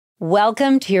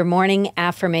Welcome to your morning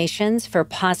affirmations for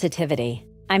positivity.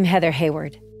 I'm Heather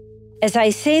Hayward. As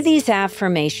I say these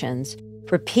affirmations,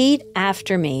 repeat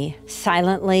after me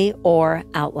silently or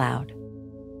out loud.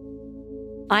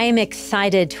 I am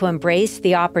excited to embrace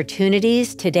the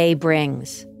opportunities today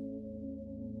brings.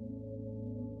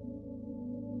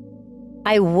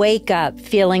 I wake up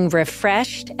feeling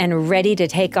refreshed and ready to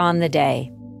take on the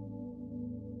day.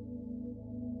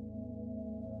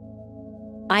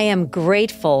 I am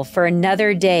grateful for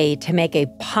another day to make a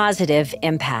positive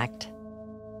impact.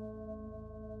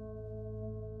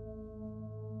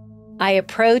 I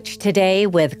approach today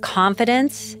with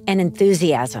confidence and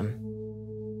enthusiasm.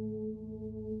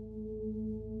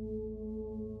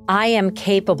 I am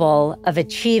capable of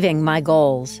achieving my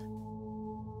goals.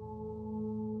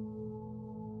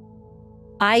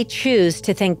 I choose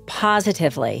to think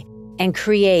positively and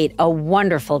create a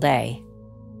wonderful day.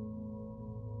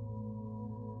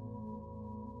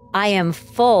 I am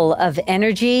full of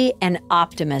energy and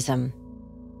optimism.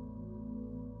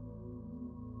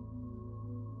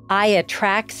 I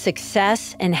attract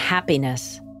success and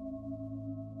happiness.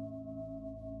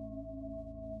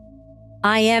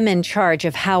 I am in charge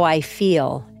of how I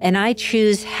feel, and I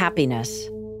choose happiness.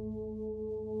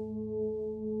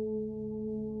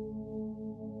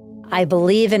 I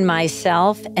believe in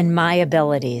myself and my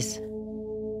abilities.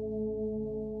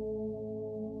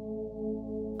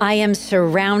 I am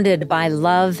surrounded by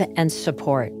love and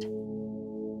support.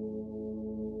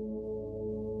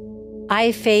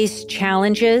 I face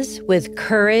challenges with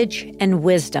courage and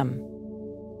wisdom.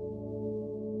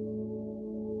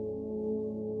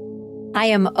 I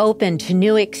am open to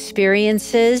new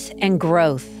experiences and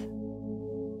growth.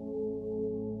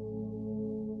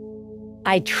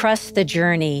 I trust the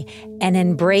journey and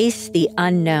embrace the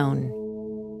unknown.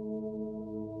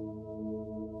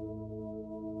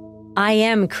 I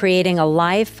am creating a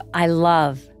life I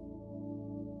love.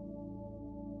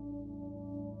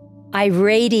 I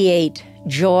radiate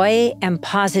joy and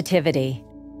positivity.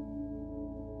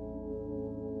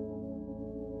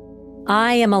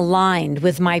 I am aligned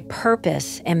with my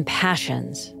purpose and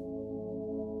passions.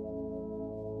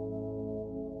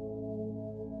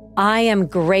 I am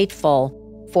grateful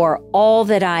for all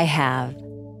that I have.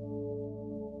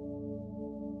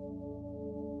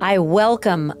 I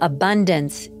welcome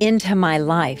abundance into my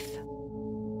life.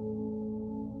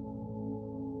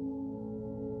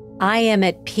 I am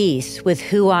at peace with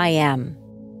who I am.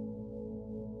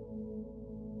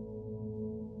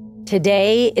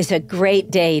 Today is a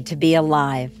great day to be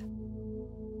alive.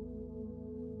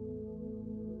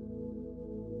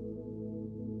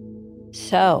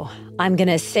 So, I'm going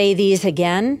to say these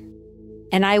again,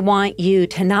 and I want you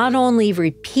to not only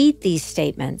repeat these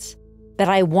statements, but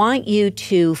I want you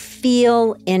to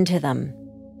feel into them.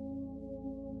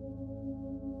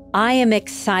 I am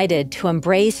excited to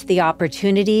embrace the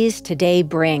opportunities today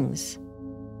brings.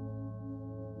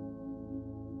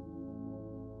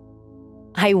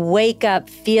 I wake up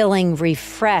feeling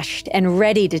refreshed and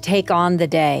ready to take on the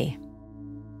day.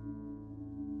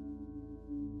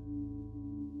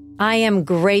 I am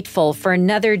grateful for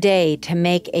another day to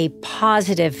make a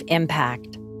positive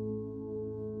impact.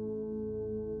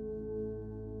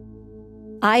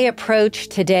 I approach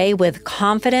today with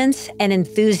confidence and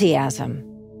enthusiasm.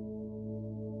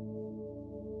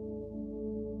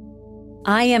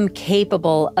 I am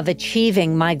capable of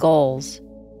achieving my goals.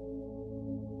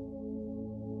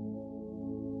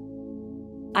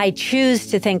 I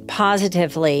choose to think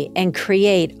positively and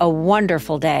create a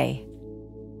wonderful day.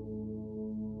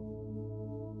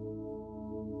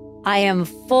 I am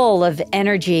full of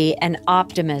energy and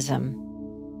optimism.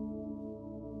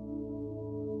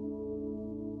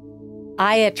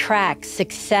 I attract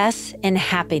success and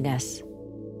happiness.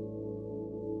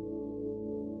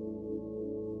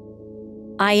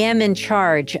 I am in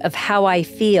charge of how I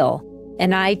feel,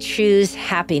 and I choose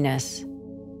happiness.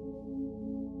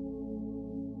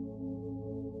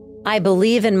 I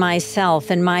believe in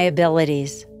myself and my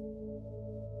abilities.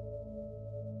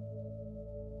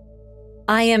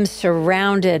 I am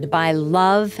surrounded by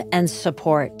love and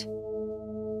support.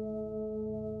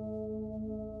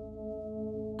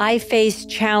 I face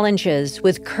challenges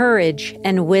with courage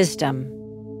and wisdom.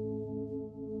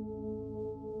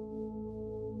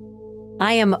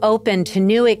 I am open to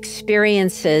new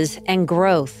experiences and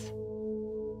growth.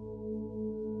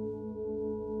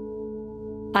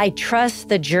 I trust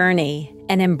the journey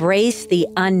and embrace the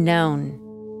unknown.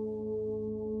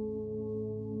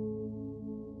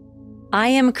 I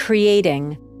am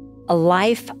creating a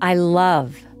life I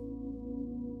love.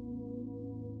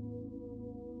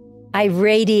 I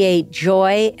radiate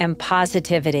joy and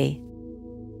positivity.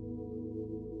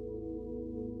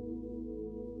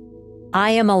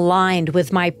 I am aligned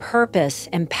with my purpose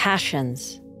and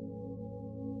passions.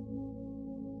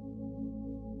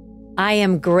 I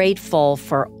am grateful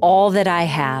for all that I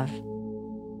have.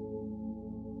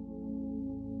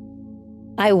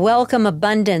 I welcome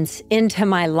abundance into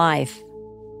my life.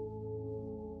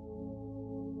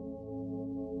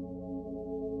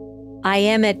 I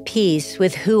am at peace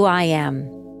with who I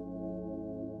am.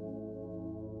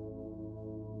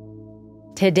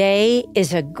 Today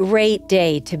is a great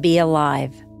day to be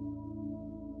alive.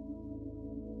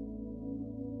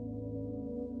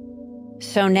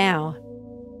 So now,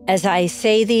 as I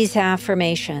say these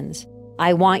affirmations,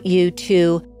 I want you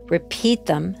to repeat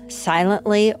them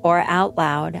silently or out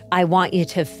loud. I want you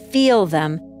to feel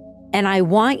them, and I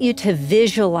want you to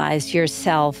visualize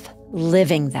yourself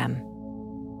living them.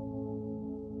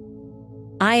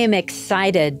 I am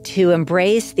excited to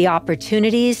embrace the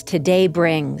opportunities today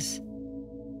brings.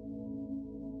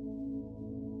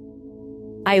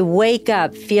 I wake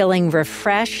up feeling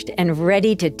refreshed and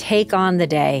ready to take on the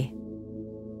day.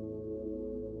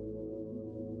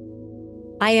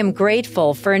 I am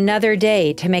grateful for another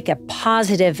day to make a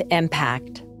positive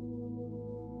impact.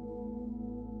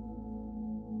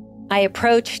 I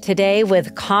approach today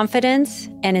with confidence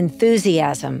and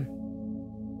enthusiasm.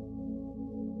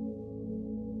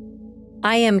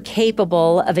 I am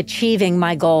capable of achieving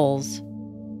my goals.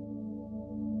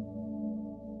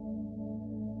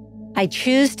 I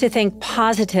choose to think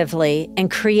positively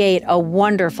and create a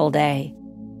wonderful day.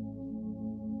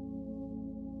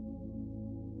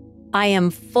 I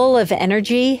am full of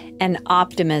energy and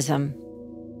optimism.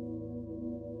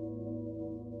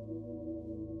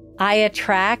 I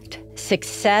attract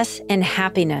success and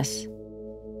happiness.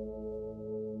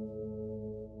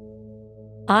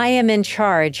 I am in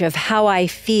charge of how I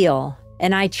feel,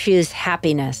 and I choose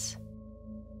happiness.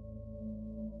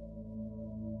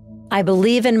 I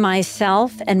believe in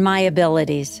myself and my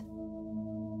abilities.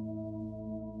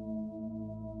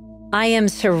 I am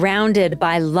surrounded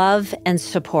by love and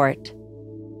support.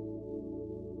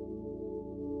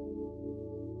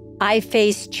 I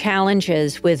face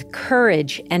challenges with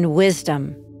courage and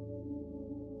wisdom.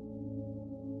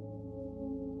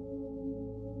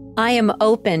 I am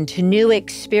open to new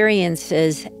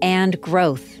experiences and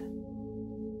growth.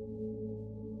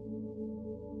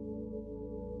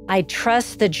 I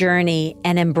trust the journey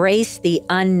and embrace the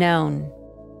unknown.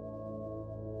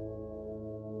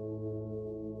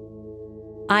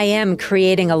 I am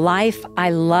creating a life I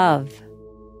love.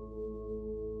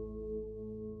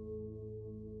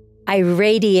 I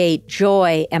radiate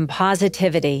joy and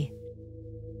positivity.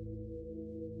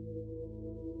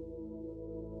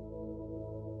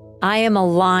 I am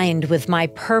aligned with my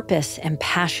purpose and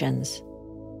passions.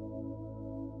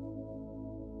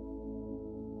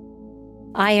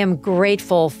 I am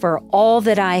grateful for all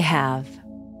that I have.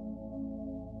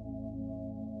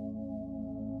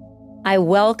 I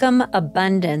welcome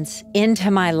abundance into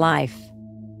my life.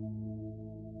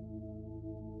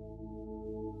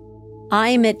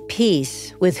 I'm at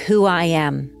peace with who I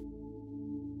am.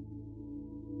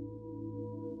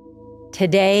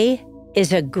 Today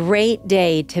is a great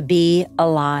day to be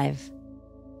alive.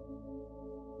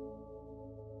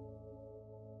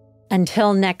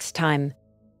 Until next time,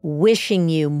 wishing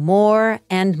you more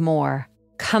and more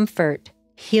comfort,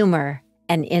 humor,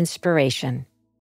 and inspiration.